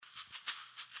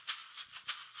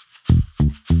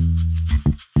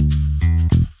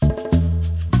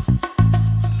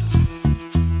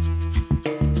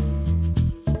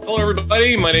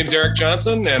everybody. My name's Eric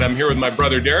Johnson, and I'm here with my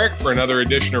brother Derek for another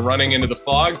edition of Running Into the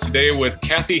Fog. Today with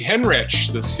Kathy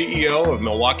Henrich, the CEO of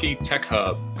Milwaukee Tech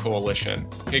Hub Coalition.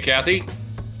 Hey, Kathy.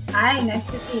 Hi, nice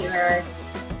to see you, Eric.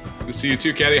 Good to see you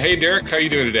too, Kathy. Hey, Derek, how are you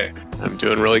doing today? I'm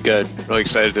doing really good. Really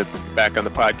excited to be back on the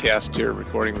podcast here,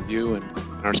 recording with you and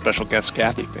our special guest,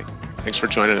 Kathy. Thanks for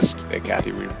joining us today,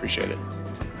 Kathy. We appreciate it.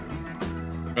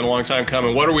 Been a long time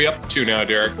coming. What are we up to now,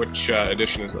 Derek? Which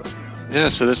edition is this? Yeah,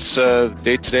 so this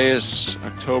date today is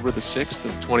October the 6th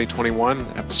of 2021,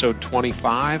 episode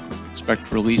 25.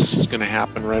 Expect release is going to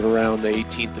happen right around the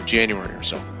 18th of January or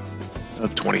so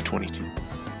of 2022.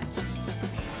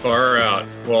 Far out.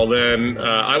 Well, then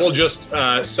I will just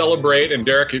celebrate. And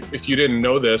Derek, if you didn't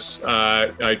know this,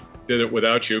 I did it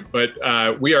without you, but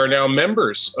we are now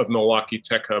members of Milwaukee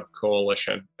Tech Hub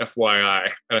Coalition, FYI.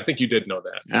 And I think you did know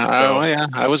that. Yeah,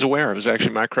 I was aware. It was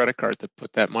actually my credit card that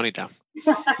put that money down.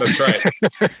 That's right.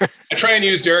 I try and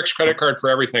use Derek's credit card for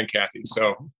everything, Kathy.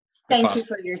 So thank you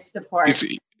for your support.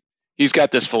 He's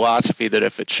got this philosophy that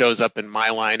if it shows up in my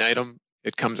line item,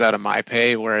 it comes out of my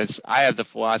pay, whereas I have the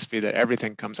philosophy that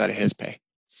everything comes out of his pay.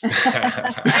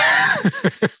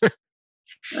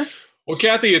 Well,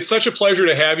 Kathy, it's such a pleasure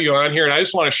to have you on here. And I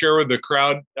just want to share with the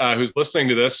crowd who's listening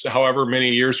to this, however many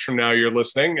years from now you're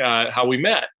listening, how we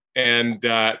met. And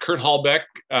Kurt Hallbeck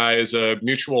is a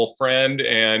mutual friend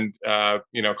and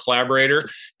collaborator.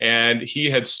 And he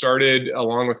had started,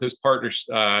 along with his partners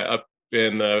up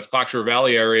in the Fox River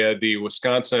Valley area, the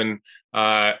Wisconsin,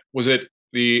 was it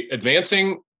the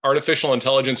Advancing Artificial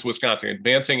Intelligence Wisconsin,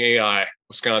 Advancing AI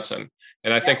Wisconsin.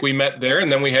 And I think we met there,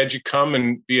 and then we had you come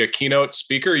and be a keynote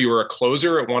speaker. You were a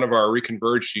closer at one of our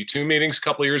Reconverge G2 meetings a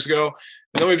couple of years ago.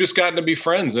 And then we've just gotten to be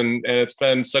friends, and it's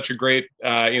been such a great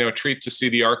treat to see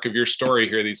the arc of your story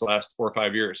here these last 4 or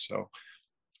 5 years. So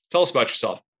tell us about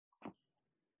yourself.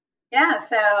 Yeah,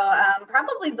 so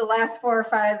probably the last 4 or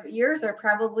 5 years are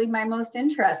probably my most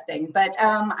interesting. But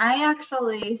I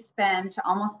actually spent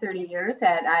almost 30 years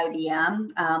at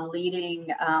IBM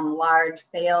leading large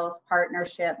sales,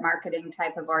 partnership, marketing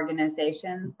type of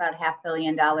organizations, about $500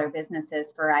 million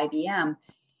businesses for IBM.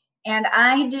 And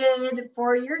I did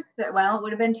 4 years, well, it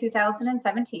would have been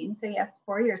 2017. So yes,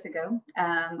 4 years ago,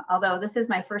 although this is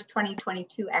my first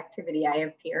 2022 activity I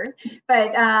appeared.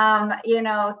 But,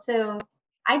 so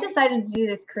I decided to do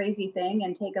this crazy thing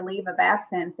and take a leave of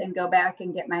absence and go back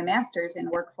and get my master's in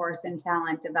workforce and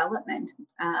talent development.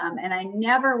 And I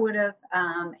never would have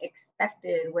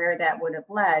expected where that would have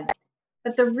led.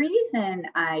 But the reason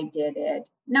I did it,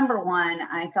 number one,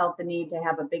 I felt the need to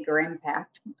have a bigger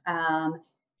impact.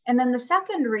 And then the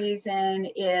second reason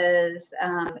is,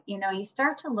 you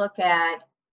start to look at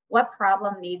what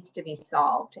problem needs to be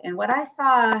solved. And what I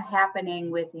saw happening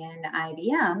within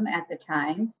IBM at the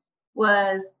time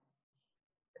was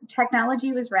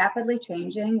technology was rapidly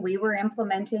changing. We were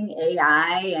implementing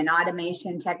AI and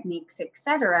automation techniques, et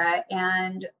cetera,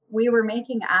 and we were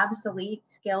making obsolete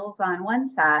skills on one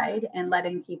side and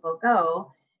letting people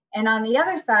go. And on the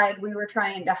other side, we were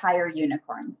trying to hire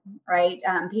unicorns, right?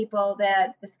 People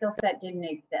that the skill set didn't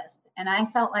exist. And I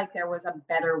felt like there was a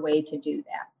better way to do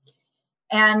that.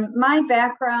 And my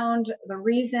background, the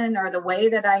reason or the way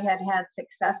that I had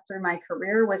success through my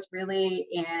career was really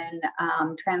in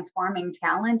transforming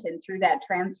talent. And through that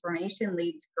transformation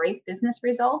leads great business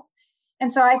results.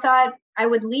 And so I thought I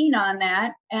would lean on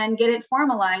that and get it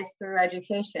formalized through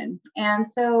education. And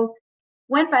so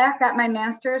went back, got my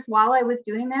master's. While I was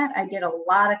doing that, I did a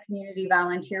lot of community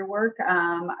volunteer work,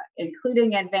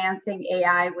 including Advancing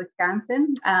AI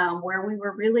Wisconsin, where we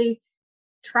were really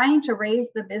trying to raise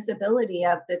the visibility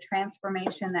of the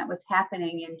transformation that was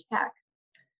happening in tech.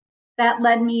 That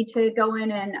led me to go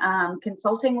in and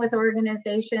consulting with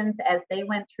organizations as they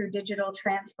went through digital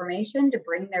transformation to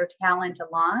bring their talent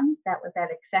along. That was at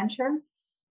Accenture.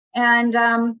 And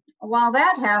while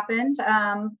that happened,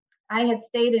 I had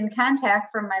stayed in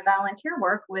contact from my volunteer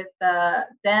work with the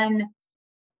then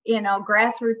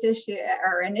grassroots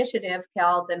initiative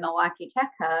called the Milwaukee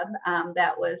Tech Hub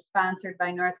that was sponsored by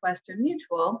Northwestern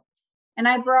Mutual. And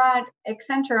I brought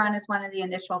Accenture on as one of the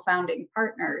initial founding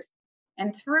partners.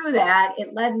 And through that,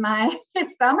 it led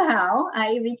somehow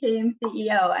I became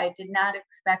CEO. I did not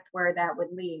expect where that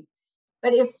would lead.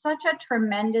 But it's such a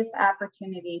tremendous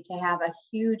opportunity to have a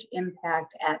huge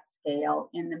impact at scale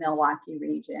in the Milwaukee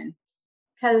region.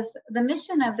 Because the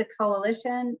mission of the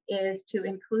coalition is to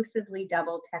inclusively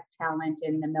double tech talent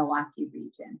in the Milwaukee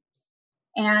region.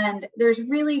 And there's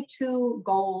really two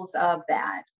goals of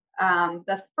that.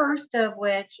 The first of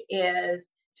which is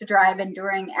to drive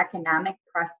enduring economic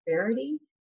prosperity.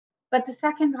 But the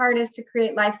second part is to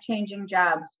create life-changing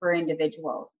jobs for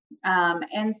individuals.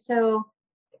 And so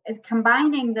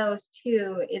combining those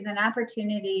two is an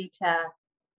opportunity to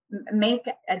make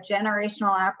a generational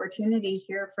opportunity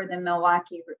here for the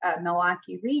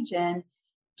Milwaukee region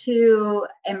to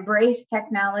embrace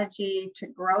technology, to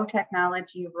grow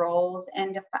technology roles,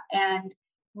 and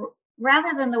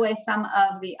rather than the way some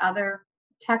of the other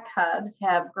tech hubs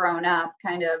have grown up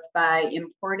kind of by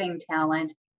importing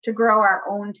talent, to grow our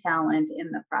own talent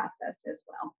in the process as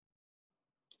well.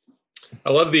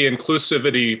 I love the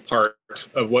inclusivity part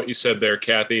of what you said there,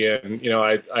 Kathy. And,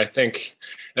 I think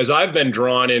as I've been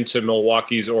drawn into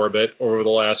Milwaukee's orbit over the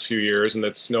last few years, and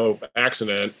it's no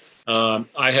accident,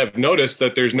 I have noticed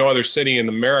that there's no other city in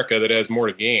America that has more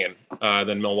to gain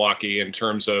than Milwaukee in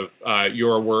terms of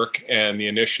your work and the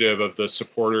initiative of the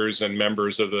supporters and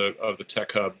members of the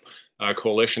Tech Hub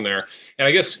coalition there. And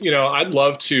I guess, I'd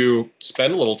love to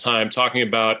spend a little time talking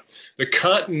about the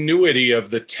continuity of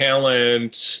the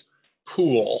talent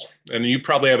pool. And you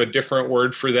probably have a different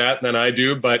word for that than I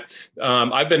do, but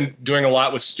I've been doing a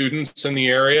lot with students in the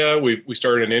area. We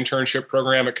started an internship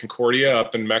program at Concordia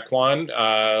up in Mequon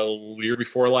year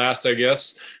before last, I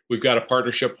guess. We've got a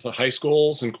partnership with the high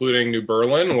schools, including New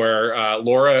Berlin, where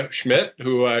Laura Schmidt,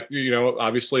 who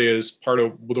obviously is part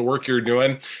of the work you're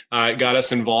doing, got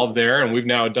us involved there. And we've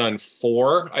now done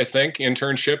 4, I think,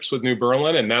 internships with New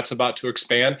Berlin, and that's about to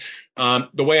expand.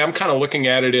 The way I'm kind of looking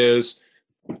at it is,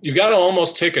 you got to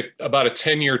almost take about a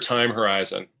 10-year time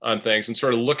horizon on things and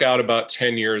sort of look out about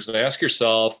 10 years and ask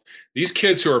yourself, these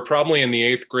kids who are probably in the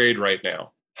 8th grade right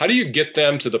now, how do you get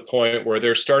them to the point where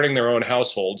they're starting their own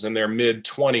households in their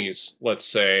mid-20s, let's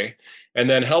say, and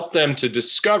then help them to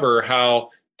discover how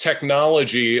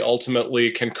technology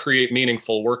ultimately can create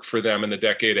meaningful work for them in the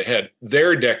decade ahead,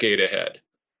 their decade ahead,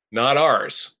 not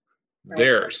ours, right.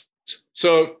 Theirs.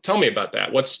 So tell me about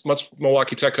that. What's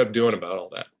Milwaukee Tech Hub doing about all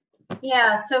that?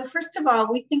 Yeah, so first of all,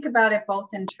 we think about it both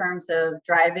in terms of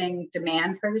driving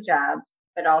demand for the jobs,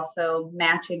 but also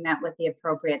matching that with the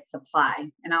appropriate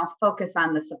supply. And I'll focus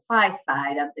on the supply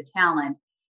side of the talent.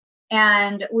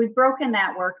 And we've broken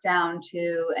that work down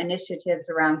to initiatives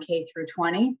around K through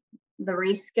 20, the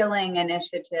reskilling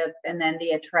initiatives, and then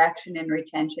the attraction and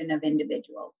retention of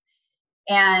individuals.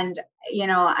 And,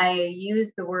 I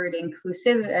used the word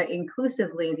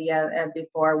inclusively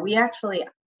before. We actually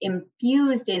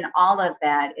infused in all of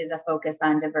that is a focus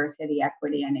on diversity,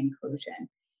 equity, and inclusion,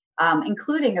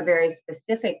 including a very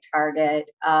specific target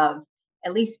of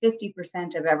at least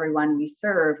 50% of everyone we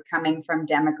serve coming from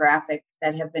demographics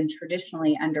that have been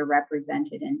traditionally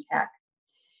underrepresented in tech.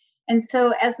 And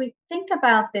so as we think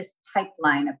about this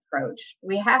pipeline approach,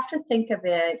 we have to think of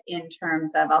it in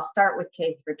terms of, I'll start with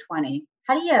K through 20.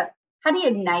 How do you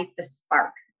ignite the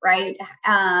spark? Right?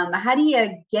 How do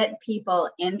you get people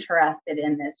interested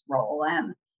in this role?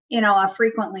 A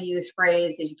frequently used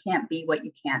phrase is you can't be what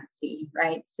you can't see,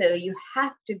 right? So you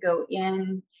have to go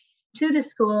in to the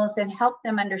schools and help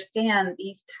them understand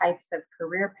these types of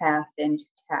career paths into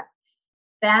tech.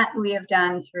 That we have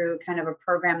done through kind of a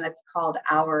program that's called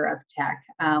Hour of Tech,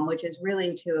 which is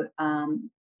really to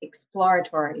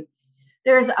exploratory.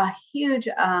 There's a huge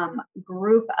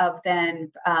group of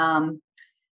then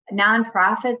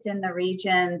nonprofits in the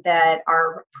region that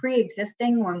are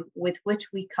pre-existing with which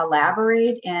we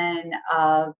collaborate in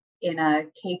a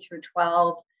K through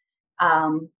 12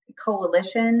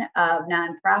 coalition of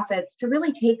nonprofits to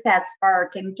really take that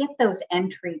spark and get those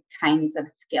entry kinds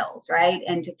of skills, right?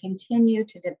 And to continue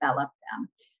to develop them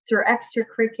through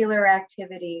extracurricular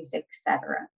activities, et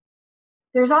cetera.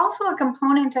 There's also a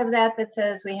component of that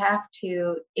says we have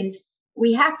to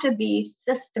be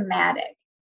systematic.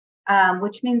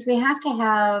 Which means we have to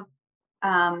have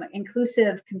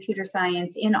inclusive computer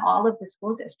science in all of the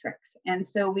school districts. And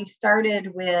so we've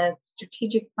started with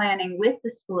strategic planning with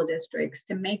the school districts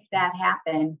to make that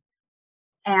happen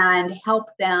and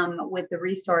help them with the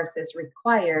resources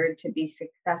required to be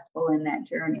successful in that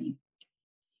journey.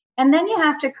 And then you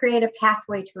have to create a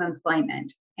pathway to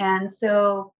employment. And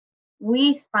so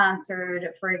we sponsored,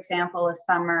 for example, a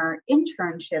summer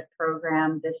internship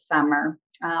program this summer.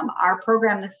 Our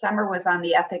program this summer was on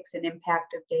the ethics and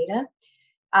impact of data.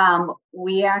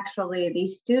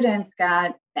 These students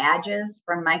got badges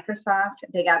from Microsoft.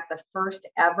 They got the first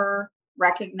ever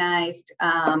recognized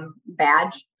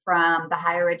badge from the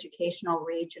Higher Educational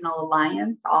Regional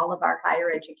Alliance, all of our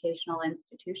higher educational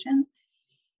institutions.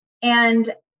 And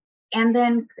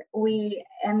then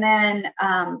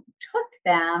took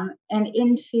them and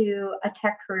into a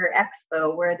Tech Career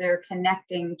Expo where they're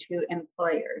connecting to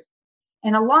employers.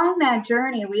 And along that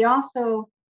journey,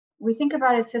 we think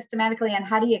about it systematically on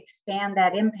how do you expand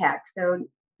that impact. So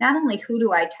not only who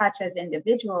do I touch as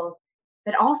individuals,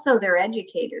 but also their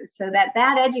educators, so that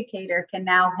that educator can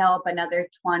now help another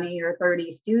 20 or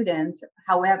 30 students,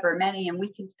 however many, and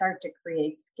we can start to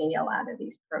create scale out of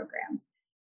these programs.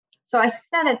 So I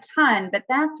said a ton, but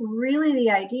that's really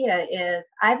the idea is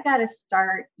I've got to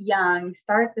start young,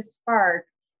 start the spark,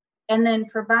 and then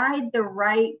provide the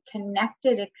right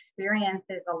connected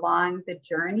experiences along the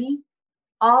journey,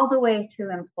 all the way to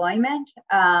employment,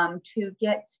 to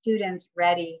get students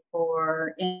ready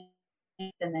for and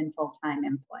then full-time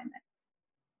employment.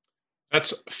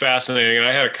 That's fascinating. And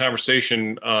I had a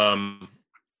conversation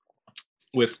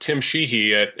with Tim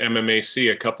Sheehy at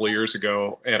MMAC a couple of years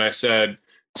ago. And I said,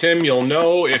 Tim, you'll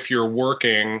know if you're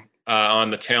working on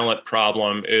the talent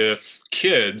problem if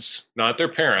kids, not their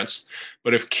parents,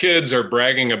 but if kids are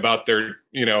bragging about their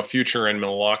future in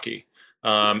Milwaukee.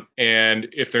 And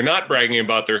if they're not bragging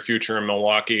about their future in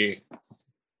Milwaukee,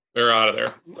 they're out of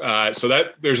there. So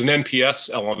that there's an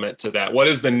NPS element to that. What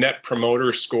is the net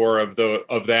promoter score of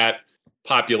that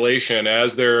population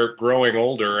as they're growing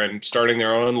older and starting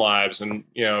their own lives and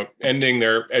ending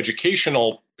their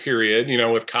educational period,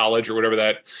 with college or whatever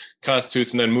that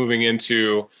constitutes, and then moving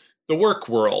into the work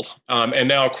world. And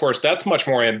now, of course, that's much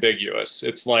more ambiguous.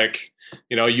 It's like,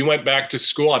 you went back to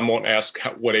school. I won't ask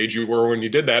what age you were when you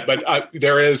did that, but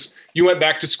you went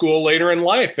back to school later in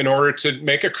life in order to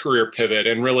make a career pivot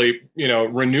and really,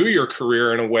 renew your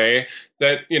career in a way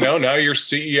that, now you're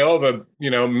CEO of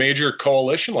a, major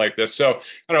coalition like this. So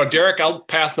I don't know, Derek, I'll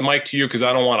pass the mic to you because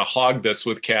I don't want to hog this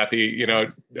with Kathy.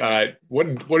 What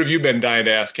have you been dying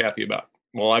to ask Kathy about?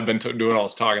 Well, I've been doing all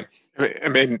this talking. I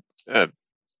mean,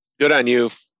 good on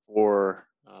you for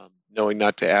knowing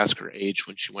not to ask her age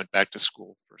when she went back to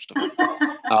school, first of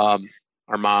all.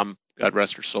 Our mom, God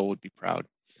rest her soul, would be proud.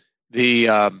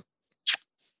 The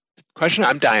question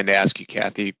I'm dying to ask you,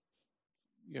 Kathy,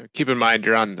 keep in mind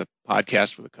you're on the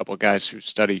podcast with a couple of guys who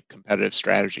study competitive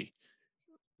strategy.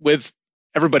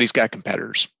 Everybody's got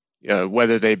competitors,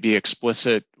 whether they be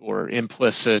explicit or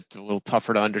implicit, a little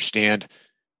tougher to understand.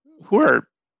 Who are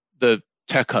the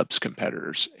Tech Hub's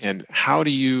competitors, and how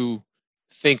do you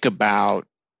think about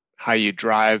how you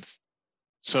drive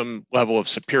some level of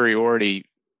superiority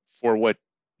for what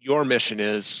your mission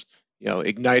is,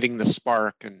 igniting the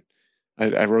spark? And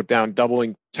I wrote down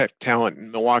doubling tech talent in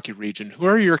Milwaukee region. Who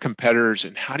are your competitors,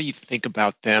 and how do you think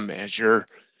about them as you're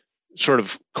sort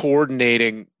of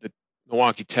coordinating the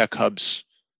Milwaukee Tech Hub's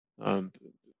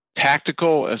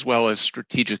tactical as well as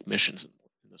strategic missions in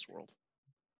this world?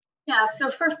 Yeah, so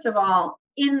first of all,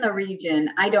 in the region,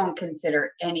 I don't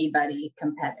consider anybody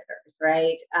competitors,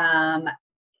 right?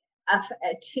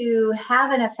 To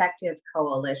have an effective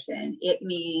coalition, it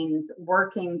means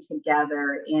working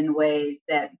together in ways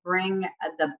that bring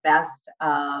the best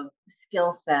of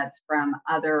skill sets from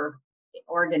other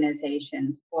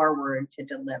organizations forward to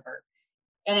deliver.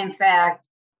 And in fact,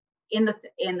 in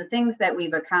the things that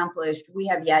we've accomplished, we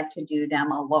have yet to do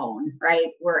them alone, right?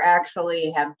 We're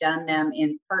actually have done them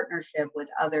in partnership with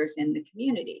others in the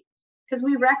community, because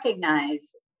we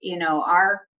recognize,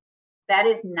 that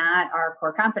is not our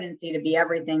core competency to be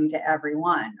everything to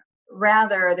everyone.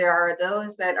 Rather, there are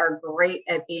those that are great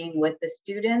at being with the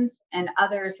students and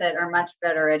others that are much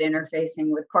better at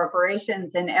interfacing with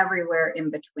corporations and everywhere in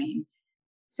between.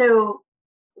 So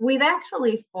we've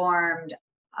actually formed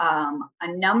a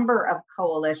number of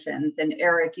coalitions. And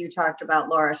Eric, you talked about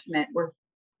Laura Schmidt. We're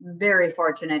very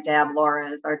fortunate to have Laura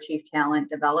as our Chief Talent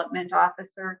Development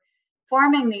Officer,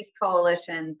 forming these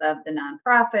coalitions of the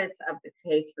nonprofits, of the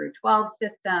K through 12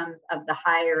 systems, of the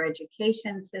higher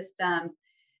education systems,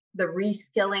 the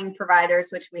reskilling providers,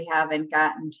 which we haven't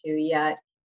gotten to yet,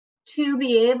 to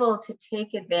be able to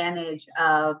take advantage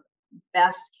of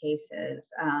best cases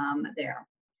there.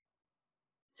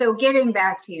 So getting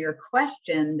back to your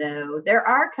question, though, there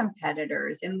are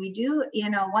competitors, and we do,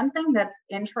 one thing that's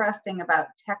interesting about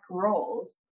tech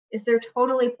roles is they're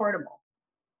totally portable.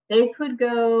 They could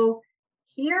go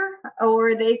here,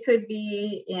 or they could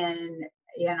be in,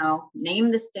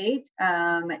 name the state,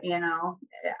 Iowa,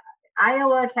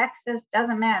 Texas,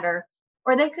 doesn't matter,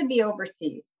 or they could be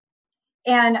overseas.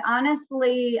 And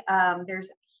honestly, there's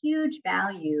huge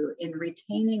value in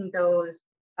retaining those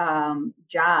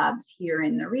jobs here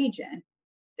in the region.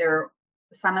 They're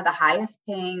some of the highest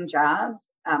paying jobs.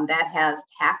 That has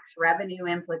tax revenue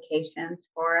implications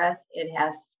for us. It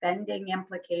has spending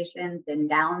implications and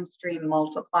downstream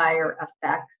multiplier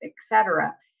effects, et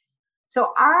cetera.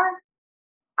 So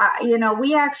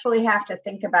we actually have to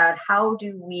think about how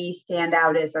do we stand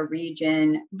out as a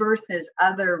region versus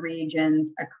other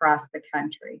regions across the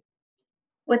country.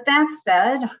 With that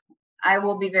said, I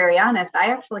will be very honest, I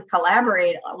actually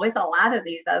collaborate with a lot of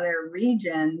these other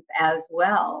regions as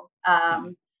well.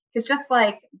 Because just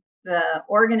like the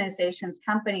organizations,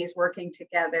 companies working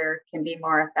together can be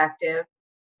more effective,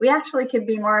 we actually can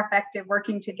be more effective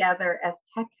working together as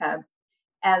tech hubs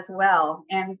as well.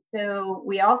 And so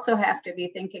we also have to be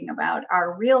thinking about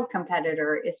our real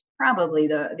competitor is probably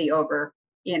the over,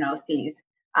 seas,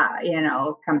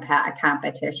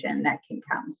 competition that can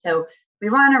come. So we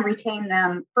want to retain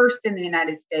them first in the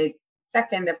United States,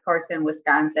 second, of course, in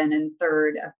Wisconsin, and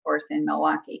third, of course, in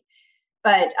Milwaukee.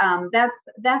 But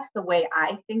that's the way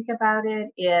I think about it,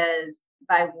 is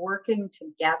by working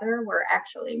together, we're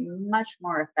actually much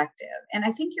more effective. And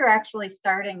I think you're actually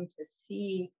starting to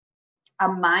see a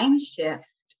mind shift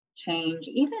change,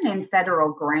 even in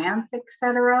federal grants, et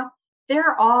cetera.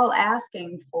 They're all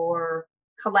asking for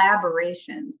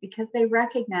collaborations because they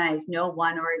recognize no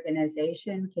one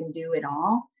organization can do it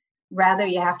all. Rather,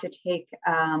 you have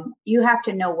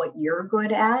to know what you're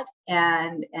good at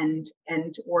and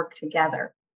work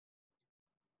together.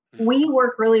 We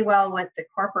work really well with the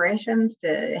corporations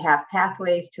to have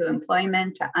pathways to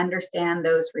employment, to understand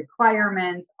those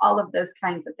requirements, all of those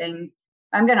kinds of things.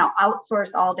 I'm going to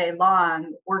outsource all day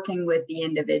long working with the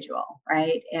individual,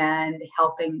 right? And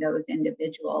helping those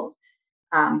individuals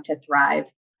to thrive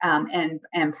and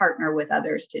partner with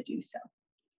others to do so.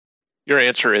 Your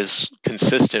answer is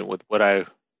consistent with what I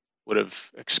would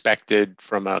have expected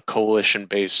from a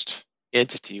coalition-based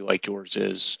entity like yours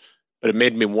is, but it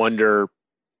made me wonder,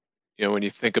 when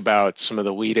you think about some of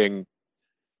the leading,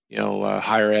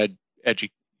 higher ed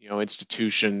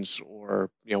institutions,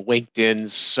 or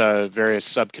LinkedIn's various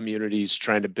sub-communities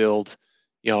trying to build,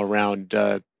 around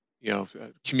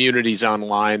communities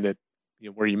online that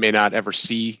where you may not ever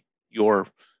see your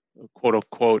quote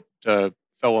unquote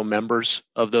fellow members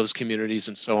of those communities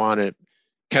and so on. It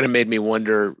kind of made me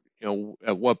wonder,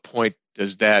 at what point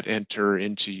does that enter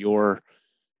into your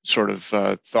sort of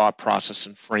thought process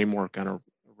and framework on a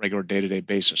regular day-to-day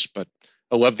basis? But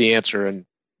I love the answer. And,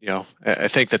 I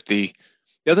think that the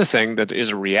other thing that is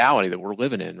a reality that we're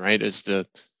living in, right, is the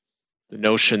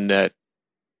notion that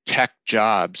tech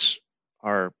jobs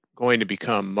are going to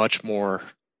become much more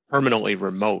permanently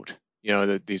remote.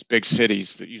 These big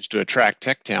cities that used to attract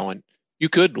tech talent, you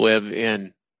could live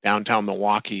in downtown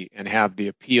Milwaukee and have the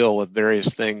appeal of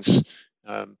various things,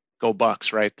 go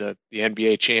Bucks, right, the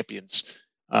NBA champions,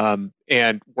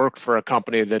 and work for a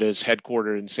company that is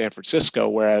headquartered in San Francisco,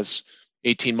 whereas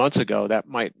 18 months ago, that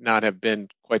might not have been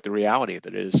quite the reality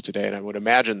that it is today. And I would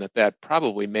imagine that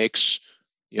probably makes,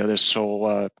 this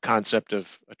whole concept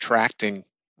of attracting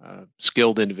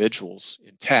skilled individuals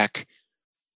in tech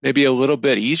maybe a little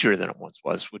bit easier than it once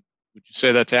was. Would you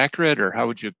say that's accurate, or how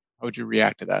would you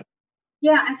react to that?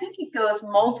 Yeah, I think it goes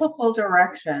multiple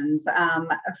directions.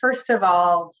 First of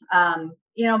all,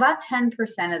 about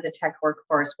 10% of the tech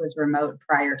workforce was remote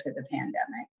prior to the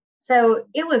pandemic. So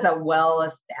it was a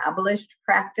well-established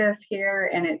practice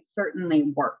here, and it certainly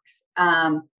works.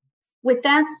 With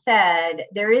that said,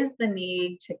 there is the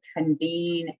need to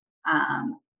convene,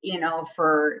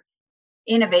 for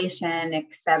innovation, et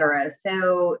cetera.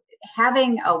 So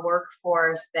having a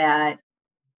workforce that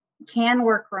can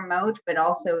work remote, but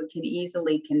also can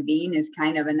easily convene is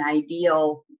kind of an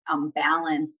ideal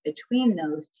balance between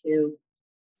those two.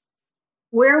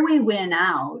 Where we win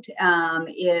out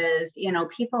is,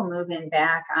 people moving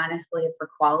back, honestly, for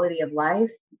quality of life,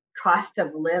 cost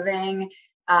of living,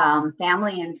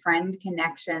 family and friend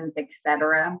connections, et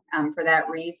cetera. For that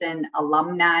reason,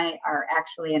 alumni are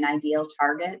actually an ideal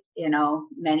target,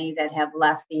 many that have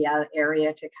left the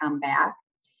area to come back.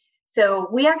 So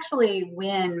we actually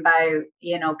win by,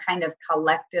 kind of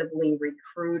collectively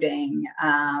recruiting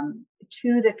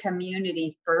to the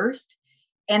community first,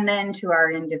 and then to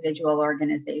our individual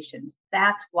organizations.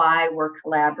 That's why we're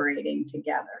collaborating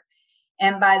together.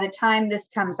 And by the time this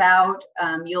comes out,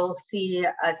 you'll see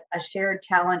a shared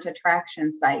talent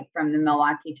attraction site from the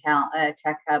Milwaukee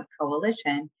Tech Hub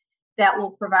Coalition that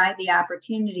will provide the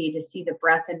opportunity to see the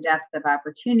breadth and depth of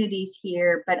opportunities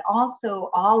here, but also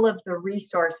all of the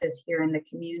resources here in the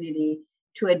community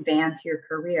to advance your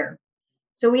career.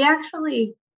 So we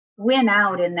actually win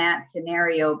out in that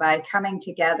scenario by coming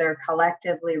together,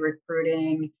 collectively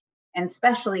recruiting, and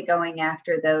especially going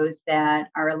after those that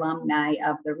are alumni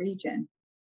of the region.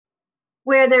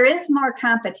 Where there is more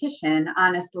competition,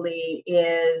 honestly,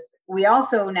 is we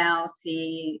also now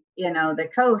see, the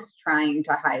coast trying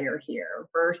to hire here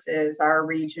versus our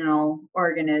regional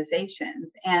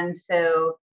organizations. And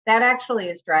so that actually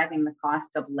is driving the cost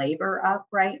of labor up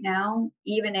right now,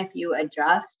 even if you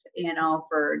adjust,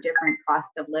 for different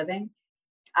cost of living.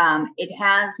 it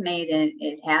has made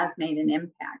an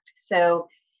impact. So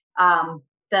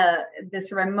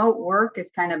this remote work is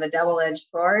kind of a double-edged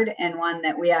sword, and one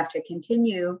that we have to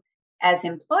continue as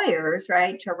employers,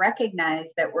 right, to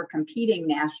recognize that we're competing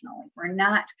nationally. We're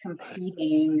not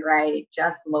competing, right,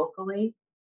 just locally.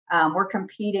 We're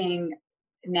competing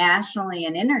nationally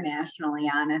and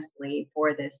internationally, honestly,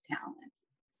 for this talent.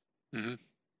 Mm-hmm.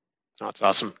 That's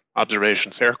awesome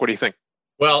observations. Eric, what do you think?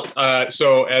 Well,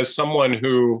 so as someone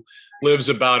who lives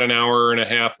about an hour and a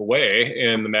half away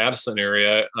in the Madison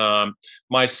area,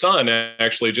 my son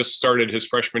actually just started his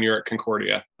freshman year at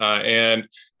Concordia and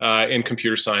in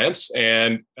computer science.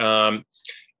 And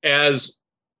as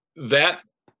that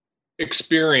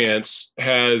experience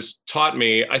has taught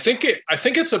me, I think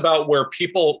it's about where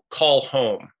people call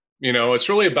home. You know, it's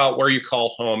really about where you call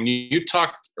home. You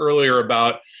talked earlier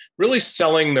about really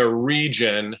selling the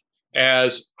region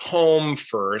as home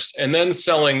first, and then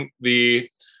selling the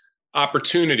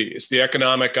opportunities, the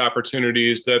economic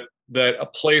opportunities that a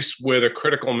place with a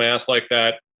critical mass like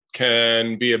that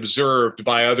can be observed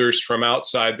by others from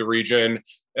outside the region,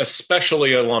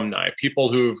 especially alumni, people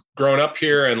who've grown up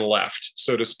here and left,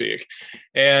 so to speak.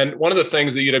 And one of the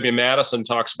things that UW-Madison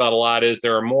talks about a lot is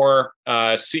there are more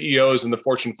CEOs in the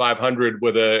Fortune 500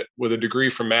 with a degree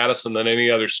from Madison than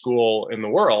any other school in the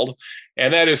world.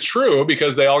 And that is true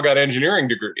because they all got engineering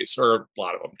degrees, or a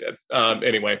lot of them did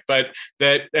anyway,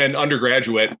 and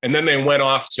undergraduate. And then they went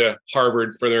off to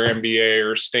Harvard for their MBA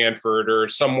or Stanford or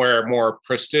somewhere more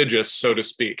prestigious, so to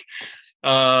speak.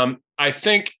 I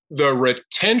think the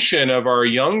retention of our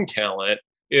young talent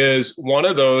is one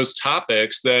of those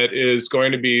topics that is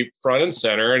going to be front and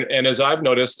center. And as I've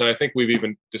noticed, and I think we've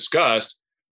even discussed,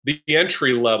 the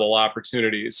entry level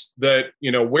opportunities that,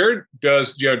 where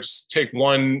does, just take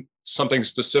something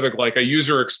specific like a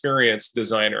user experience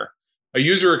designer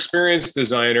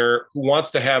who wants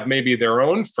to have maybe their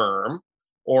own firm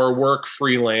or work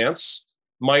freelance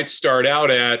might start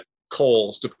out at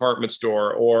Kohl's department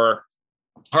store or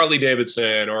Harley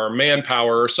Davidson or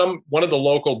Manpower or one of the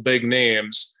local big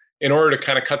names in order to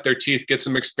kind of cut their teeth, get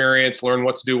some experience, learn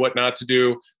what to do, what not to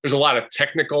do. There's a lot of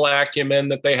technical acumen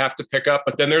that they have to pick up,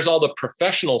 but then there's all the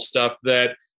professional stuff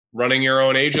that running your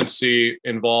own agency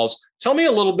involves. Tell me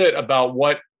a little bit about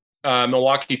what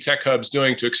Milwaukee Tech Hub's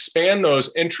doing to expand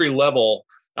those entry-level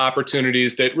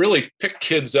opportunities that really pick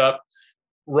kids up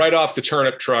right off the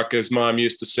turnip truck, as Mom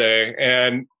used to say,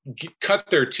 and cut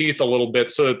their teeth a little bit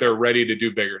so that they're ready to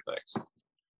do bigger things.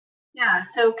 Yeah,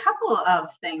 so a couple of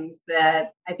things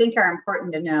that I think are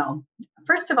important to know.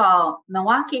 First of all,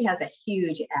 Milwaukee has a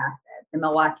huge asset, the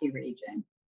Milwaukee region.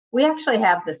 We actually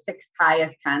have the 6th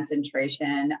highest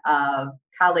concentration of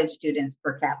college students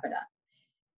per capita.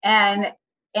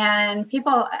 And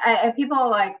people are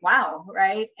like, wow,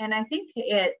 right? And I think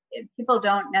people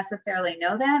don't necessarily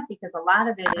know that because a lot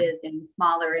of it is in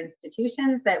smaller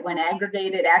institutions that when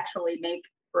aggregated actually make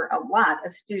for a lot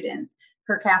of students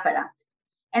per capita.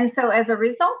 And so as a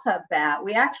result of that,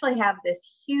 we actually have this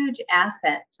huge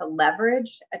asset to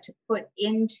leverage, to put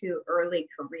into early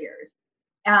careers.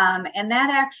 And that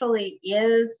actually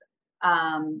is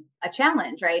a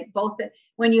challenge, right? Both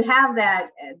when you have that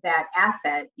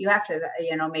asset, you have to,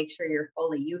 make sure you're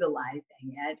fully utilizing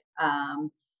it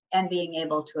and being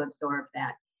able to absorb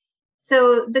that.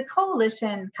 So the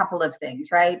coalition, couple of things,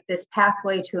 right? This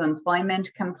pathway to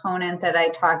employment component that I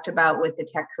talked about with the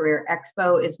Tech Career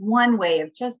Expo is one way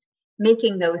of just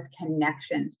making those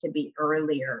connections to be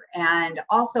earlier and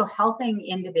also helping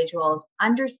individuals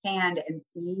understand and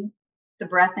see the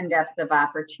breadth and depth of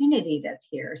opportunity that's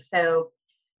here. So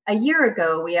a year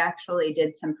ago, we actually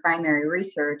did some primary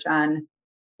research on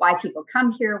why people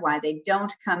come here, why they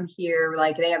don't come here,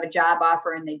 like they have a job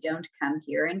offer and they don't come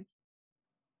here. And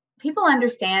people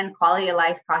understand quality of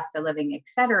life, cost of living, et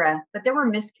cetera, but there were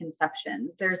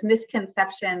misconceptions. There's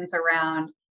misconceptions around,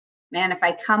 man, if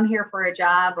I come here for a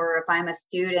job or if I'm a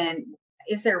student,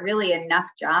 is there really enough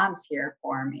jobs here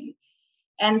for me?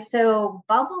 And so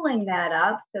bubbling that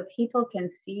up so people can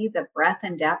see the breadth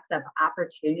and depth of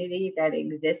opportunity that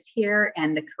exists here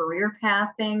and the career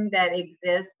pathing that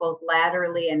exists both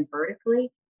laterally and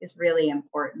vertically is really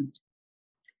important.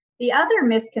 The other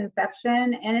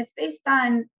misconception, and it's based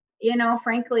on,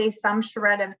 frankly, some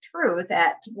shred of truth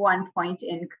at one point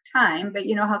in time, but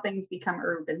how things become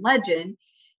urban legend,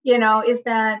 is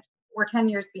that we're 10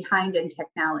 years behind in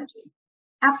technology.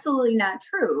 Absolutely not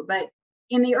true, but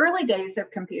in the early days of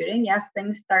computing, yes,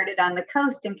 things started on the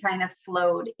coast and kind of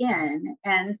flowed in.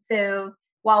 And so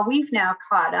while we've now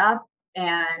caught up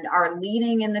and are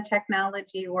leading in the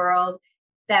technology world,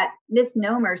 that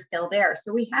misnomer is still there.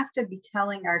 So we have to be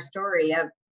telling our story of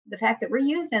the fact that we're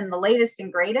using the latest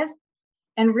and greatest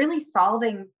and really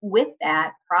solving with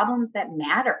that problems that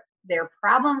matter. They're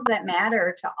problems that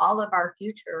matter to all of our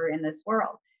future in this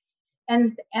world.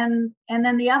 And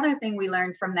then the other thing we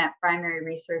learned from that primary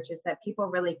research is that people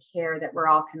really care that we're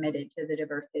all committed to the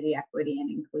diversity, equity, and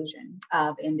inclusion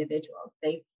of individuals.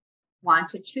 They want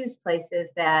to choose places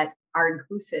that are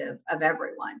inclusive of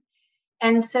everyone.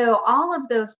 And so all of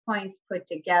those points put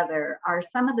together are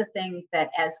some of the things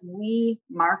that as we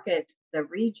market the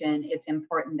region, it's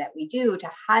important that we do to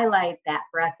highlight that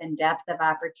breadth and depth of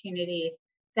opportunities,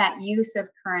 that use of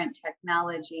current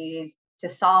technologies to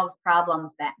solve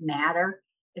problems that matter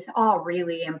is all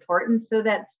really important so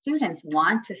that students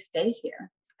want to stay here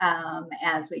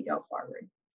as we go forward.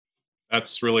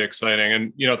 That's really exciting.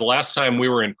 And, the last time we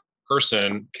were in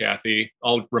person, Kathy,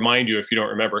 I'll remind you if you don't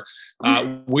remember,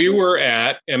 we were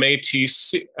at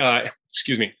MATC,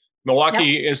 Milwaukee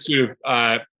yep. Institute of,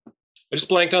 I just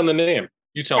blanked on the name.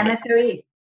 You tell me.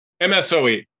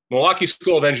 MSOE, Milwaukee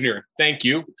School of Engineering. Thank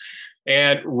you.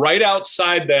 And right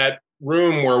outside that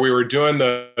room where we were doing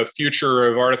the Future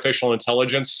of Artificial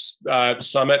Intelligence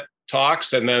Summit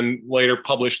talks, and then later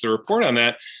published the report on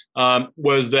that,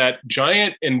 was that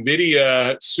giant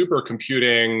NVIDIA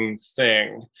supercomputing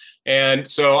thing. And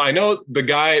so I know the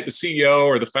CEO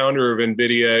or the founder of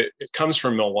NVIDIA, it comes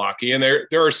from Milwaukee. And there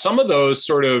are some of those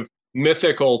sort of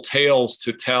mythical tales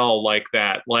to tell like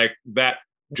that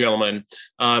gentleman.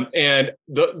 And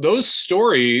those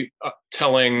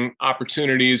storytelling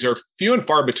opportunities are few and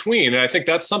far between. And I think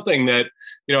that's something that,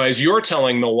 as you're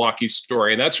telling Milwaukee's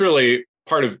story, and that's really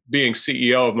part of being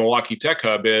CEO of Milwaukee Tech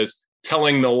Hub, is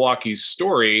telling Milwaukee's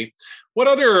story. What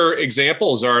other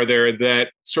examples are there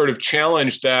that sort of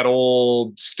challenge that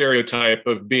old stereotype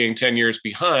of being 10 years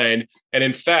behind and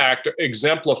in fact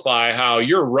exemplify how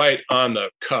you're right on the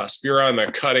cusp, you're on the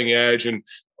cutting edge, and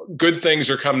good things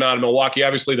are coming out of Milwaukee?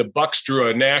 Obviously, the Bucks drew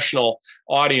a national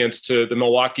audience to the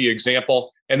Milwaukee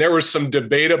example, and there was some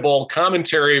debatable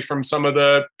commentary from some of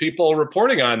the people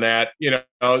reporting on that.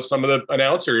 Some of the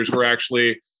announcers were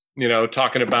actually,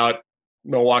 talking about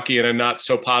Milwaukee in a not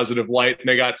so positive light, and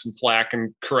they got some flack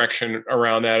and correction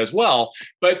around that as well.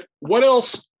 But what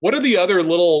else? What are the other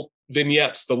little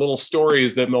vignettes, the little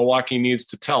stories that Milwaukee needs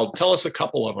to tell? Tell us a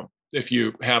couple of them if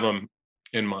you have them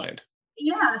in mind.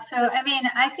 Yeah, so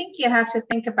I think you have to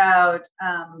think about,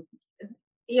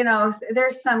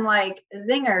 there's some like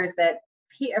zingers that,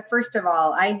 first of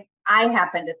all, I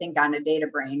happen to think on a data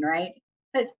brain, right?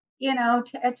 But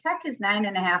tech is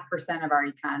 9.5% of our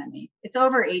economy. It's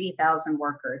over 80,000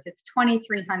 workers. It's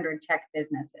 2,300 tech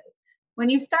businesses.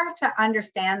 When you start to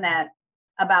understand that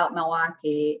about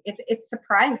Milwaukee, it's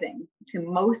surprising to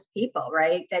most people,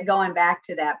 right? That going back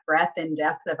to that breadth and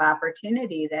depth of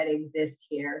opportunity that exists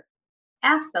here.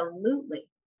 Absolutely.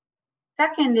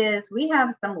 Second is we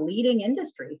have some leading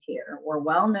industries here. We're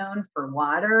well known for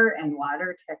water and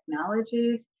water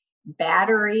technologies,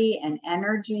 battery and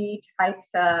energy types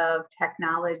of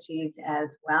technologies as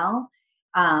well,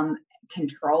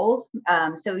 controls.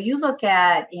 So you look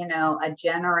at, a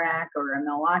Generac or a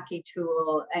Milwaukee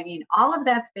Tool. All of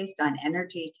that's based on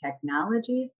energy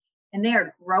technologies, and they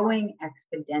are growing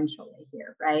exponentially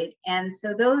here, right? And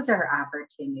so those are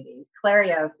opportunities.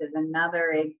 Clarios is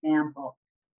another example.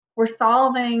 We're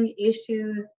solving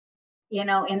issues, in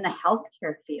the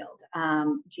healthcare field,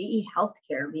 GE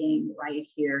Healthcare being right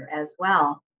here as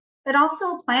well, but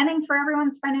also planning for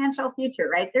everyone's financial future,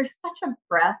 right? There's such a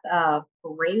breadth of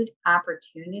great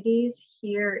opportunities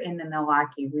here in the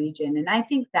Milwaukee region. And I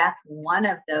think that's one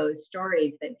of those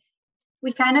stories that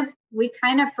we kind of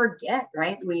forget,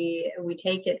 right? We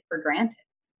take it for granted.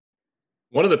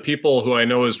 One of the people who I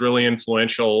know is really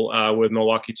influential with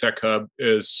Milwaukee Tech Hub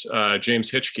is James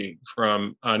Hitchkey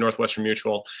from Northwestern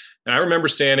Mutual. And I remember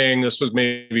this was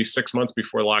maybe 6 months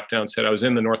before lockdowns hit. I was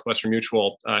in the Northwestern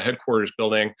Mutual headquarters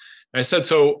building. And I said,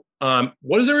 so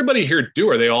what does everybody here do?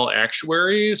 Are they all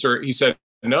actuaries? Or he said,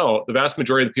 no, the vast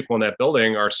majority of the people in that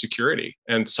building are security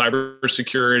and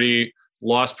cybersecurity,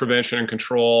 loss prevention and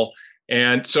control.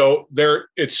 And so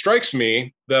it strikes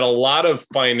me that a lot of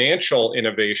financial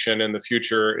innovation in the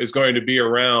future is going to be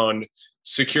around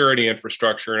security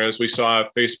infrastructure. And as we saw,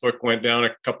 Facebook went down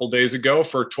a couple of days ago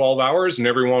for 12 hours and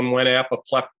everyone went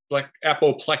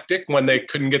apoplectic when they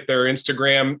couldn't get their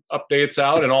Instagram updates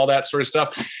out and all that sort of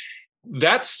stuff.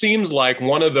 That seems like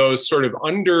one of those sort of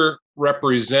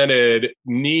underrepresented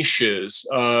niches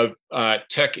of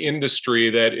tech industry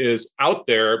that is out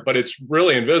there, but it's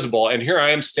really invisible. And here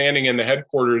I am standing in the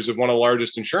headquarters of one of the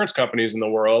largest insurance companies in the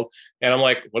world. And I'm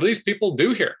like, what do these people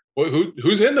do here?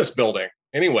 Who's in this building?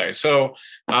 Anyway, so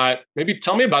maybe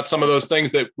tell me about some of those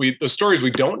things the stories we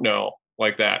don't know,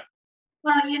 like that?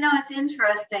 Well, it's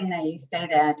interesting that you say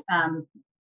that.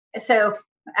 So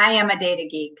I am a data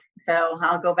geek, so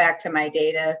I'll go back to my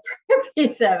data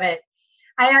piece of it.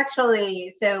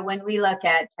 So when we look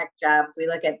at tech jobs, we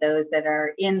look at those that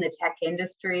are in the tech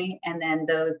industry and then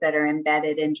those that are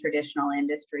embedded in traditional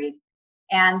industries.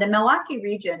 And the Milwaukee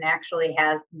region actually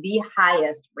has the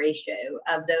highest ratio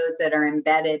of those that are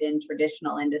embedded in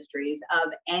traditional industries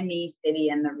of any city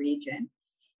in the region.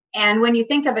 And when you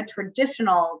think of a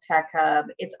traditional tech hub,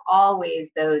 it's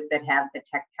always those that have the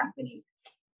tech companies.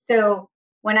 So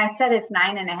when I said it's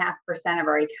 9.5% of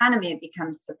our economy, it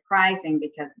becomes surprising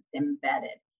because it's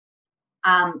embedded.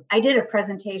 I did a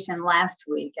presentation last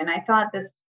week, and I thought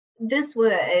this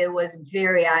was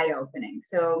very eye-opening.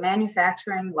 So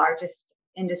manufacturing, largest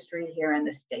industry here in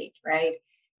the state, right?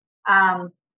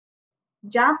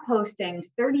 Job postings,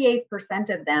 38%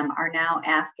 of them are now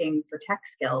asking for tech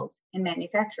skills in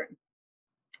manufacturing.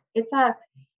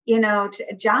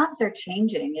 Jobs are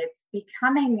changing. It's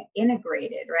becoming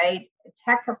integrated, right?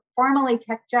 Formerly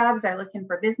tech jobs are looking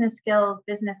for business skills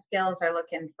are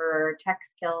looking for tech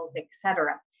skills,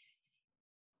 etc.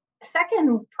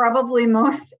 Second, probably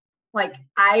most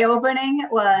eye-opening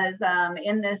was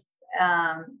in this,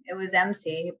 it was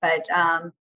MC, but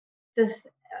this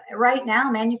right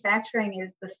now, manufacturing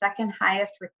is the second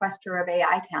highest requester of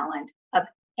AI talent of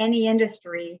any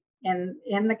industry in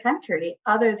the country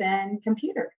other than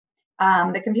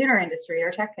the computer industry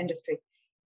or tech industry.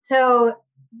 So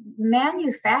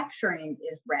manufacturing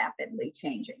is rapidly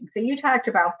changing. So you talked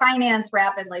about finance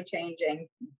rapidly changing,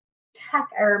 tech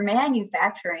or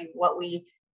manufacturing, what we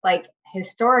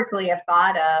historically have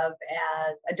thought of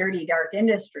as a dirty, dark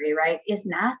industry, right, is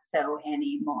not so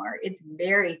anymore. It's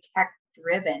very tech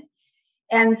driven.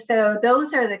 And so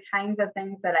those are the kinds of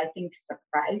things that I think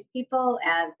surprise people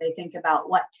as they think about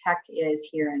what tech is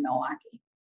here in Milwaukee.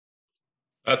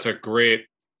 That's a great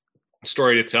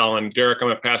story to tell. And Derek, I'm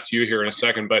going to pass to you here in a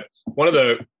second, but one of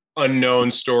the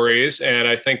unknown stories, and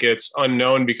I think it's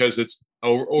unknown because it's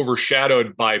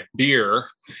overshadowed by beer,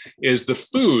 is the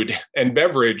food and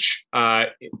beverage,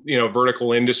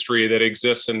 vertical industry that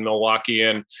exists in Milwaukee.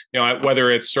 And,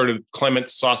 whether it's sort of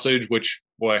Clement's sausage, which,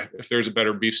 boy, if there's a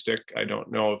better beef stick, I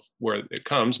don't know where it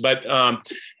comes, but,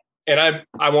 and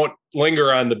I won't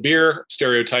linger on the beer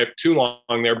stereotype too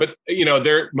long there, but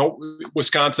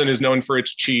Wisconsin is known for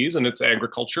its cheese and its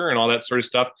agriculture and all that sort of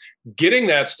stuff. Getting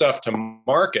that stuff to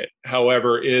market,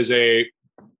 however, is a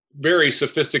very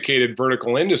sophisticated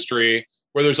vertical industry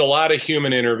where there's a lot of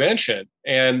human intervention.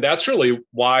 And that's really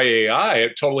why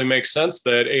it totally makes sense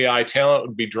that AI talent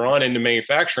would be drawn into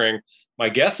manufacturing. My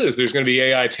guess is there's going to be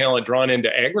AI talent drawn into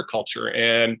agriculture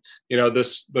and,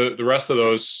 the rest of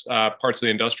those parts of the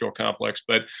industrial complex.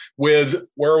 But where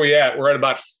are we at? We're at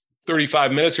about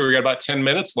 35 minutes here. We got about 10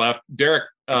 minutes left. Derek,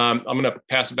 I'm going to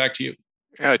pass it back to you.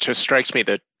 Yeah, it just strikes me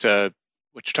that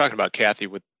what you're talking about, Kathy,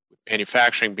 with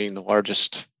manufacturing being the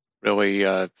largest really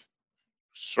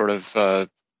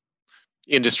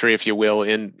industry, if you will,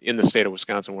 in the state of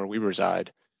Wisconsin where we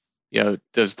reside.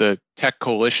 Does the tech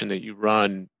coalition that you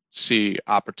run see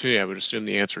opportunity? I would assume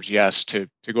the answer is yes, to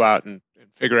go out and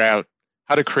figure out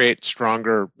how to create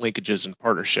stronger linkages and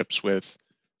partnerships with,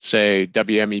 say,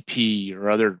 WMEP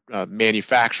or other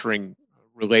manufacturing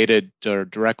related or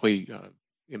directly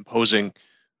imposing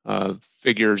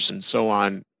figures and so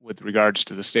on with regards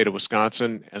to the state of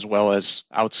Wisconsin, as well as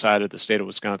outside of the state of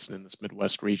Wisconsin in this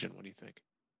Midwest region. What do you think?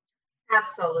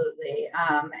 Absolutely.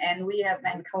 And we have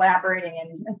been collaborating,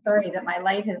 and sorry that my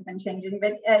light has been changing,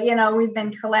 but, we've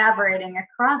been collaborating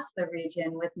across the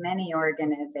region with many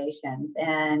organizations,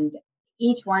 and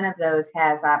each one of those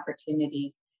has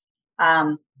opportunities.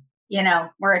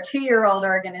 We're a 2-year-old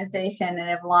organization and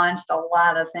have launched a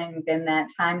lot of things in that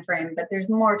time frame, but there's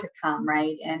more to come,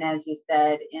 right? And as you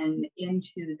said,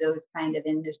 into those kind of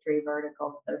industry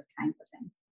verticals, those kinds of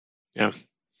things. Yeah.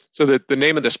 So the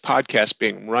name of this podcast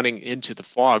being Running into the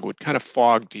Fog, what kind of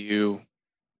fog do you,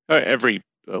 every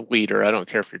leader, I don't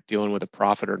care if you're dealing with a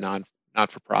profit or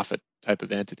not-for-profit type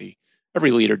of entity,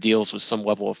 every leader deals with some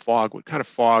level of fog. What kind of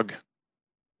fog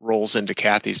rolls into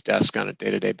Kathy's desk on a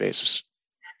day-to-day basis?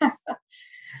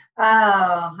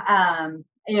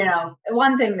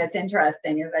 One thing that's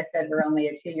interesting, as I said, we're only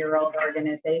a 2-year-old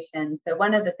organization. So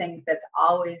one of the things that's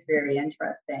always very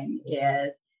interesting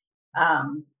is,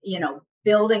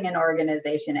 building an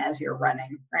organization as you're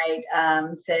running, right?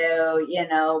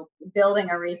 Building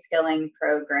a reskilling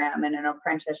program and an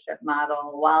apprenticeship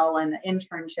model, while an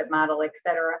internship model, et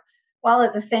cetera, while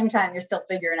at the same time, you're still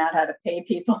figuring out how to pay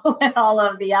people and all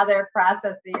of the other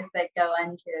processes that go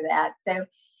into that. So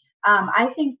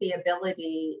I think the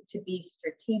ability to be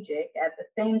strategic at the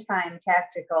same time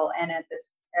tactical and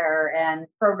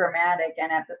programmatic,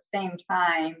 and at the same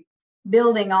time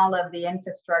building all of the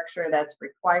infrastructure that's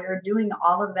required, doing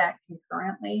all of that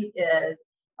concurrently is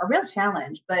a real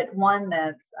challenge, but one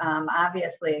that's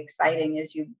obviously exciting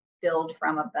as you build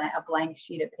from a blank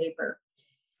sheet of paper.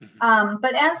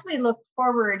 But as we look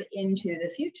forward into the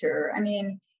future,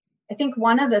 I think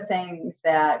one of the things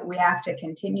that we have to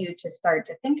continue to start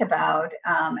to think about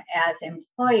as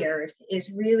employers is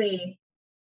really,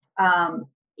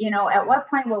 at what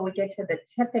point will we get to the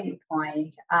tipping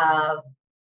point of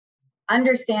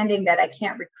understanding that I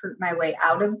can't recruit my way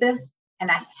out of this,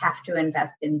 and I have to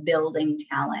invest in building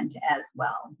talent as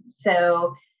well.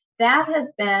 So that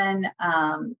has been,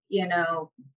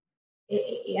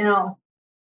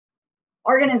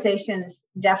 organizations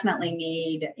definitely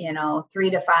need, 3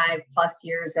 to 5 plus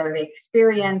years of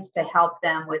experience to help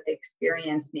them with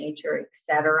experience, nature, et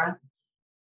cetera.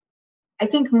 I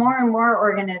think more and more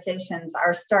organizations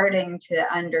are starting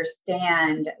to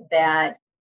understand that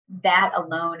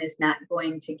alone is not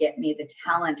going to get me the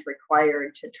talent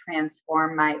required to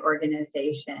transform my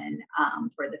organization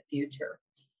for the future.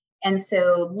 And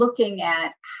so looking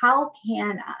at how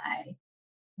can I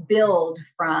build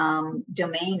from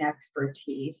domain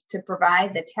expertise to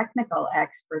provide the technical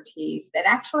expertise that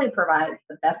actually provides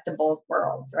the best of both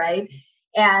worlds, right?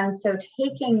 And so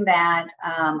taking that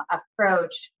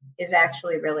approach is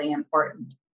actually really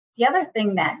important. The other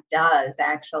thing that does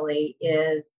actually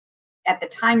is, at the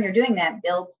time you're doing that,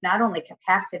 builds not only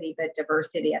capacity, but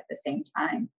diversity at the same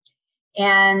time.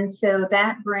 And so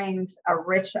that brings a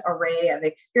rich array of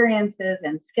experiences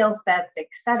and skill sets, et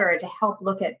cetera, to help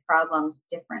look at problems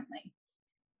differently.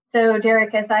 So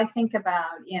Derek, as I think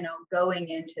about, going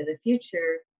into the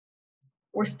future,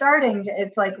 we're starting to,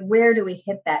 it's like, where do we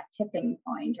hit that tipping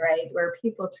point, right? Where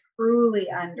people truly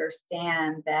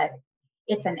understand that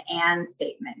it's an and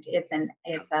statement. It's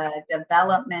a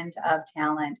development of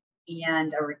talent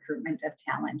and a recruitment of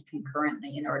talent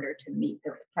concurrently in order to meet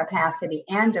the capacity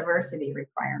and diversity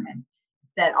requirements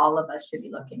that all of us should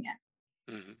be looking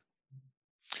at. Mm-hmm.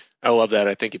 I love that.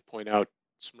 I think you point out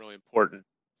some really important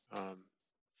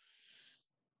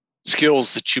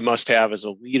skills that you must have as a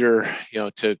leader,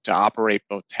 to operate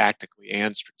both tactically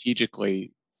and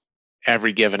strategically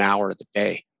every given hour of the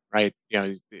day, right?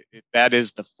 That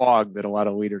is the fog that a lot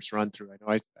of leaders run through. I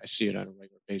know I see it on a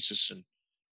regular basis, and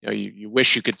you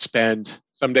wish you could spend,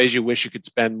 some days you wish you could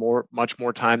spend much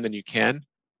more time than you can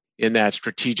in that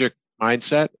strategic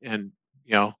mindset. And,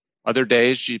 other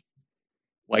days you,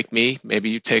 like me, maybe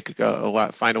you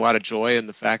find a lot of joy in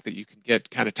the fact that you can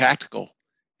get kind of tactical,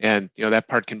 and, that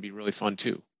part can be really fun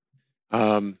too.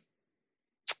 So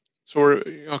we're,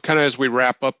 kind of as we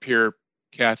wrap up here,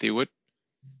 Kathy, what,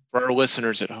 for our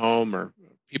listeners at home or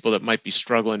people that might be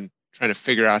struggling, trying to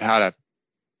figure out how to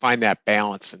find that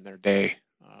balance in their day,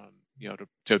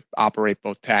 to operate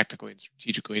both tactically and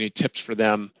strategically, any tips for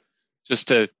them just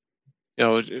to,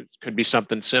 it could be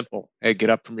something simple. Hey, get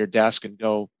up from your desk and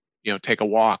go, take a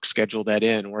walk, schedule that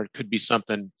in, or it could be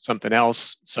something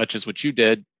else, such as what you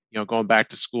did, going back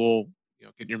to school,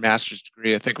 getting your master's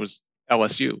degree. I think it was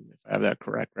LSU, if I have that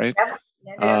correct, right?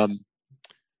 Yeah.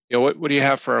 What do you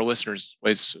have for our listeners,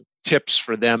 tips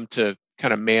for them to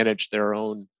kind of manage their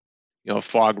own,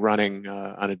 fog running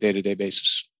on a day-to-day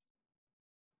basis?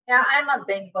 Yeah, I'm a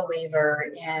big believer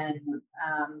in,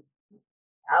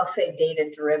 I'll say,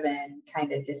 data-driven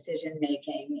kind of decision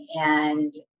making,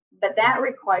 but that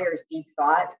requires deep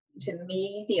thought. To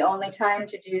me, the only time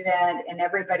to do that, and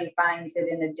everybody finds it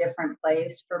in a different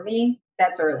place. For me,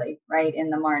 that's early, right, in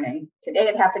the morning. Today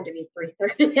it happened to be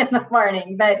 3:30 in the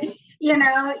morning, but you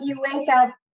wake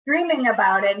up dreaming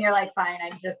about it, and you're like, fine, I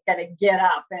just got to get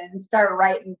up and start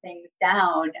writing things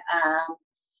down.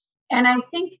 And I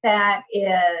think that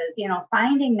is,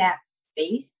 finding that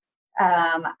space,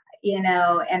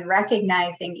 and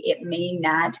recognizing it may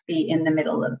not be in the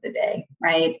middle of the day,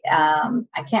 right?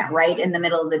 I can't write in the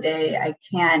middle of the day. I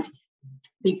can't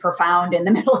be profound in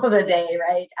the middle of the day,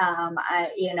 right?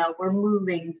 We're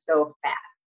moving so fast.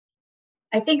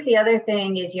 I think the other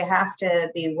thing is you have to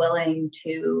be willing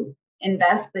to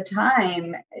invest the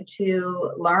time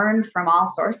to learn from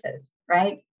all sources,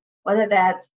 right? Whether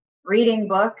that's reading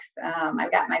books.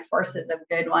 I've got my Forces of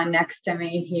Good one next to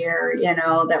me here,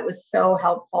 that was so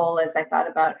helpful as I thought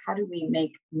about how do we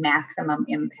make maximum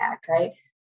impact, right?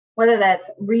 Whether that's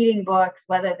reading books,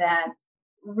 whether that's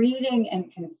reading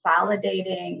and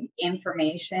consolidating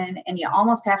information, and you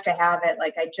almost have to have it.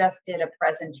 Like I just did a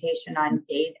presentation on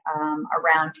data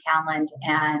around talent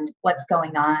and what's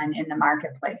going on in the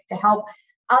marketplace to help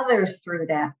others through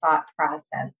that thought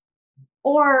process.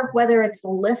 or whether it's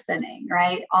listening,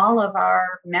 right? All of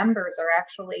our members are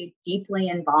actually deeply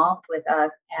involved with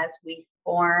us as we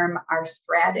form our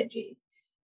strategies.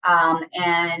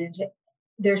 And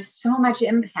there's so much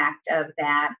impact of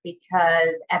that,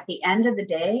 because at the end of the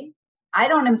day, I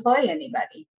don't employ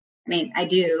anybody. I mean, I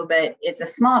do, but it's a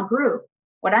small group.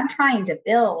 What I'm trying to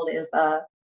build is a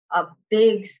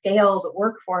big scaled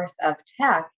workforce of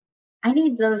tech. I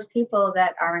need those people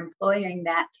that are employing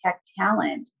that tech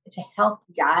talent to help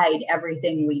guide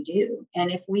everything we do.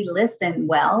 And if we listen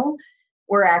well,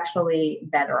 we're actually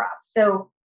better off.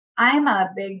 So I'm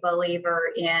a big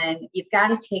believer in, you've got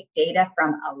to take data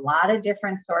from a lot of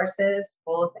different sources,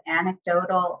 both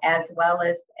anecdotal as well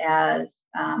as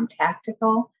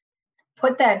tactical.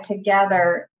 Put that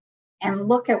together and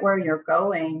look at where you're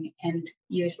going. And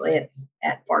usually it's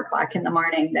at 4 o'clock in the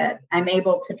morning that I'm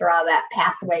able to draw that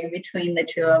pathway between the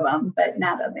two of them, but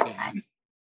not other times.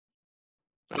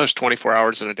 Well, there's 24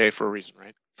 hours in a day for a reason,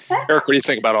 right? Eric, what do you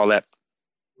think about all that?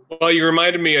 Well, you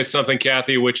reminded me of something,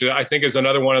 Kathy, which I think is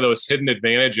another one of those hidden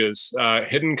advantages,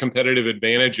 hidden competitive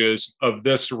advantages of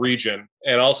this region.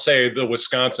 And I'll say the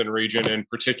Wisconsin region in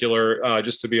particular,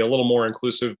 just to be a little more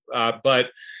inclusive. But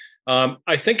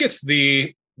I think it's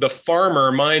the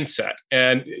farmer mindset.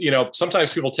 And,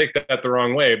 sometimes people take that the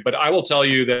wrong way, but I will tell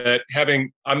you that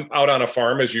I'm out on a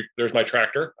farm, there's my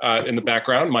tractor in the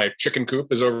background, my chicken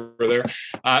coop is over there.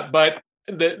 But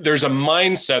there's a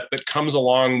mindset that comes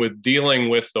along with dealing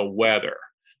with the weather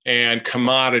and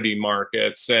commodity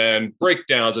markets and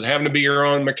breakdowns and having to be your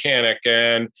own mechanic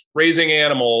and raising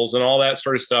animals and all that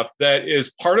sort of stuff that is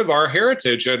part of our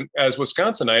heritage as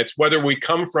Wisconsinites, whether we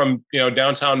come from,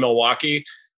 downtown Milwaukee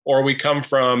or we come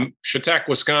from Chautauqua,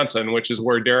 Wisconsin, which is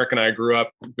where Derek and I grew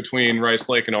up between Rice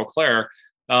Lake and Eau Claire.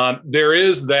 There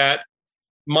is that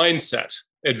mindset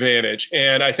advantage.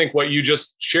 And I think what you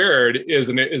just shared is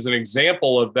an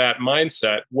example of that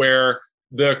mindset, where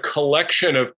the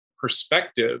collection of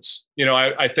perspectives,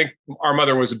 I think our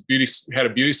mother had a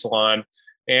beauty salon.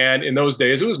 And in those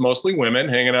days, it was mostly women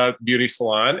hanging out at the beauty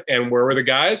salon. And where were the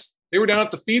guys? They were down at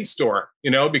the feed store,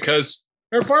 because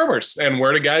they're farmers. And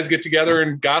where do guys get together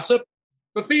and gossip?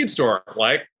 The feed store,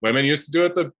 like women used to do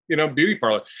at the beauty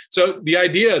parlor. So the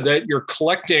idea that you're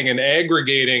collecting and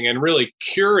aggregating and really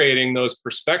curating those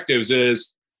perspectives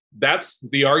that's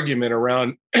the argument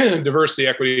around diversity,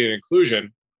 equity, and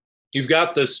inclusion. You've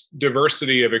got this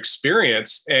diversity of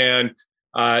experience, and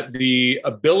the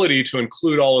ability to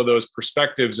include all of those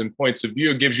perspectives and points of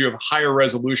view gives you a higher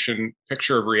resolution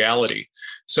picture of reality.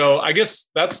 So I guess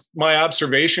that's my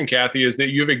observation, Kathy, is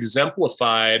that you've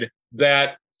exemplified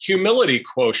that humility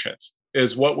quotient,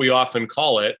 is what we often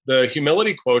call it. The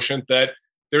humility quotient, that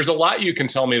there's a lot you can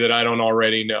tell me that I don't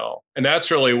already know. And that's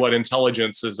really what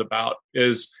intelligence is about,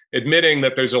 is admitting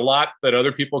that there's a lot that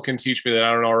other people can teach me that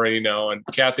I don't already know. And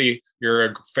Kathy, you're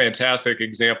a fantastic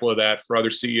example of that for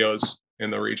other CEOs in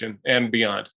the region and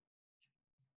beyond.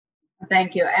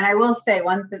 Thank you. And I will say,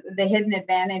 the hidden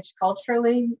advantage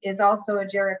culturally is also a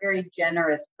very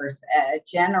generous person,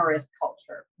 generous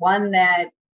culture, one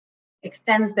that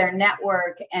extends their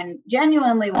network and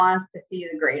genuinely wants to see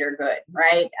the greater good,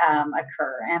 right,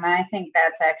 occur. And I think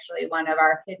that's actually one of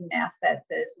our hidden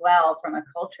assets as well from a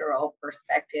cultural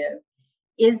perspective,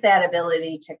 is that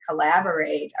ability to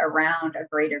collaborate around a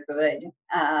greater good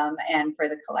and for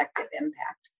the collective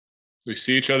impact. We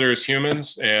see each other as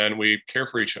humans and we care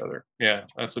for each other. Yeah,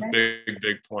 that's a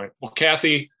big point. Well,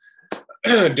 Kathy,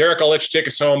 Derek, I'll let you take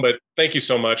us home, but thank you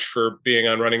so much for being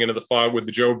on Running Into the Fog with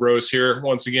the Joe Bros here.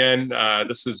 Once again,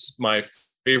 this is my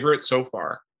favorite so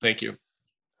far. Thank you.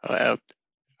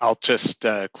 I'll just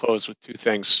close with two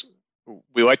things.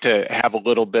 We like to have a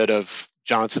little bit of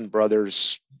Johnson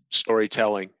Brothers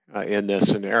storytelling in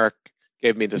this, and Eric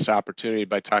gave me this opportunity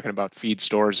by talking about feed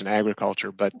stores and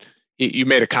agriculture, but you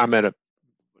made a comment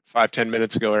 5-10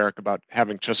 minutes ago, Eric, about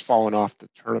having just fallen off the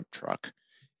turnip truck.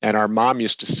 And our mom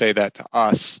used to say that to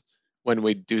us when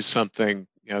we'd do something,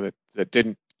 that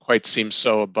didn't quite seem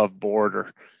so above board,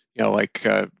 or,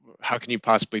 how can you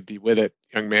possibly be with it,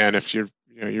 young man, if you're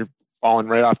falling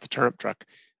right off the turnip truck?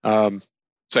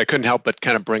 So I couldn't help but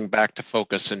kind of bring back to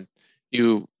focus. And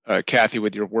you, Kathy,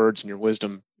 with your words and your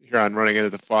wisdom here on Running Into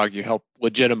the Fog, you help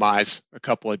legitimize a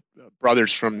couple of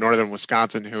brothers from northern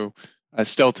Wisconsin who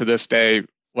still to this day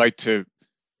like to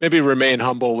maybe remain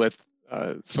humble with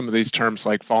some of these terms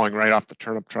like falling right off the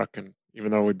turnip truck, and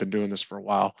even though we've been doing this for a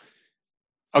while.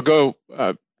 I'll go,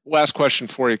 last question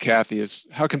for you, Kathy, is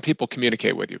how can people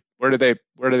communicate with you? Where do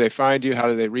they find you? How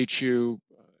do they reach you?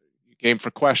 Game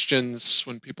for questions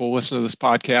when people listen to this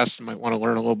podcast and might want to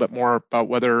learn a little bit more about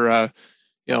whether,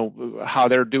 how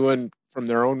they're doing from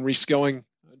their own reskilling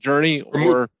journey,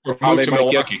 or how they might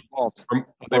get involved.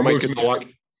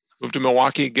 Move to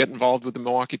Milwaukee, get involved with the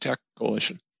Milwaukee Tech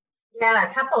Coalition. Yeah,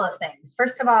 a couple of things.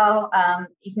 First of all,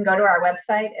 you can go to our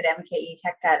website at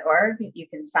mketech.org. You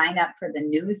can sign up for the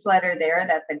newsletter there.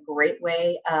 That's a great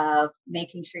way of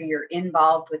making sure you're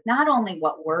involved with not only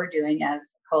what we're doing as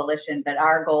a coalition, but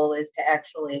our goal is to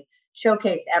actually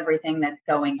showcase everything that's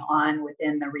going on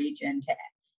within the region,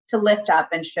 to lift up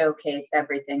and showcase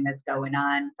everything that's going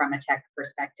on from a tech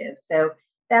perspective. So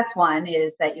that's one,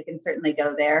 is that you can certainly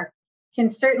go there. Can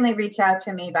certainly reach out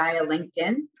to me via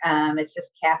LinkedIn. It's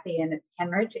just Kathy, and it's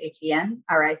Henrich,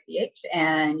 Henrich,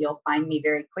 and you'll find me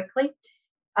very quickly.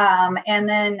 And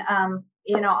then,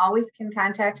 always can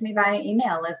contact me via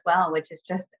email as well, which is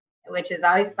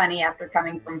always funny after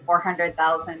coming from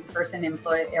 400,000 person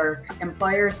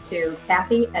employers to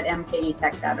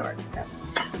Kathy@mketech.org. So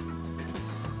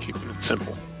keeping it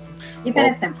simple. Keeping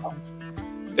it simple.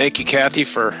 Thank you, Kathy,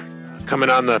 for coming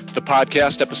on the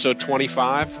podcast, episode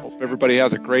 25. Hope everybody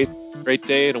has a great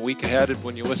day and a week ahead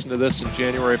when you listen to this in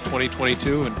January of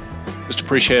 2022. And just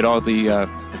appreciate all the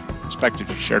perspective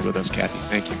you shared with us, Kathy.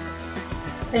 Thank you.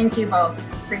 Thank you both.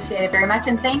 Appreciate it very much.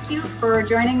 And thank you for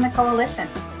joining the coalition.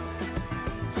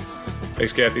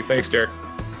 Thanks, Kathy. Thanks, Derek.